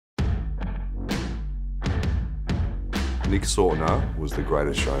Nick Sautner was the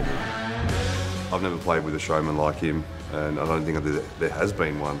greatest showman. I've never played with a showman like him, and I don't think there has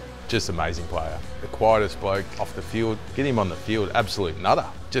been one. Just amazing player. The quietest bloke off the field. Get him on the field, absolute nutter.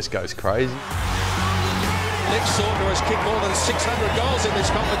 Just goes crazy. Nick Sautner has kicked more than 600 goals in this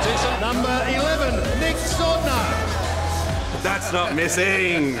competition. Number 11, Nick Sautner. That's not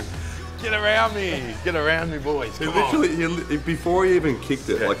missing. Get around me, boys. He literally, before he even kicked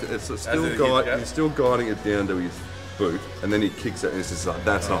it, like it's he's still guiding it down to his boot, and then he kicks it, and it's just like,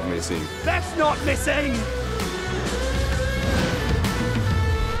 that's not missing. That's not missing.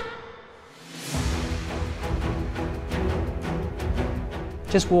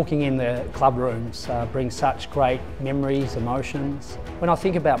 Just walking in the club rooms brings such great memories, emotions. When I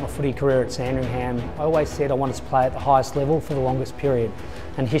think about my footy career at Sandringham, I always said I wanted to play at the highest level for the longest period,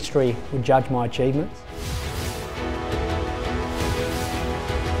 and history would judge my achievements.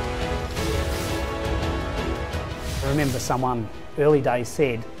 I remember someone early days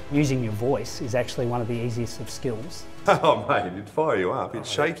said, using your voice is actually one of the easiest of skills. Oh mate, it'd fire you up, it'd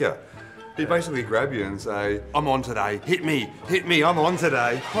shake you. He'd basically grab you and say, I'm on today, hit me, I'm on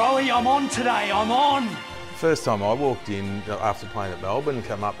today. Crowie, I'm on today, I'm on. First time I walked in after playing at Melbourne,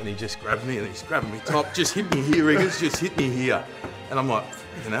 come up and he just grabbed me and he's grabbing me top, just hit me here, Riggers, just hit me here. And I'm like,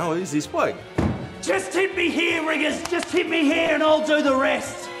 you know, who's this bloke? Just hit me here, Riggers, just hit me here and I'll do the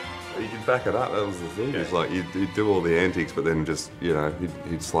rest. You could back it up, that was the thing. It's like, he'd do all the antics, but then just, you know,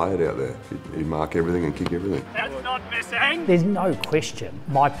 he'd slay it out there. He'd mark everything and kick everything. That's not missing. There's no question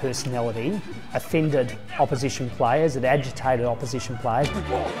my personality offended opposition players, it agitated opposition players.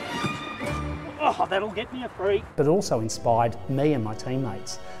 Oh, that'll get me a free. But it also inspired me and my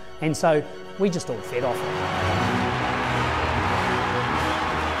teammates. And so we just all fed off it.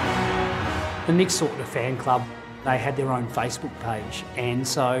 The Nick Sautner fan club, they had their own Facebook page, and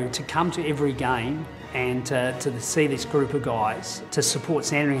so to come to every game and to see this group of guys, to support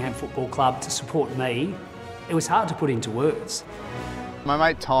Sandringham Football Club, to support me, it was hard to put into words. My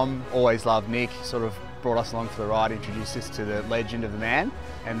mate Tom always loved Nick, sort of brought us along for the ride, introduced us to the legend of the man,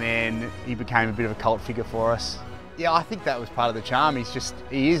 and then he became a bit of a cult figure for us. Yeah, I think that was part of the charm.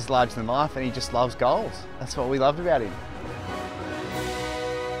 He is larger than life and he just loves goals. That's what we loved about him.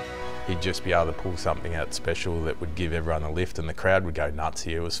 He'd just be able to pull something out special that would give everyone a lift, and the crowd would go nuts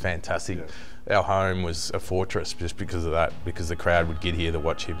here. It was fantastic. Yeah. Our home was a fortress just because of that, because the crowd would get here to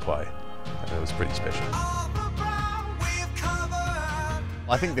watch him play. And it was pretty special.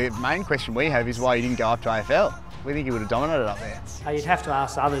 I think the main question we have is why he didn't go up to AFL. We think he would have dominated up there. You'd have to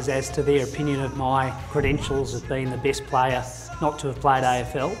ask others as to their opinion of my credentials as being the best player not to have played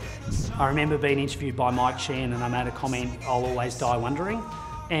AFL. I remember being interviewed by Mike Sheehan and I made a comment, I'll always die wondering.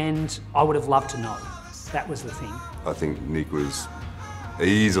 And I would have loved to know. That was the thing. I think Nick was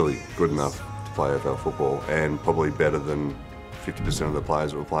easily good enough to play AFL football, and probably better than 50% of the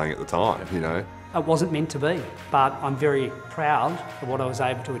players that were playing at the time, you know. It wasn't meant to be, but I'm very proud of what I was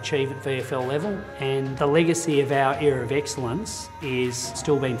able to achieve at VFL level, and the legacy of our era of excellence is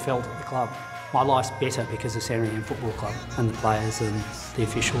still being felt at the club. My life's better because of Sandringham Football Club and the players and the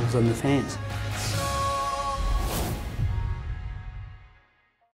officials and the fans.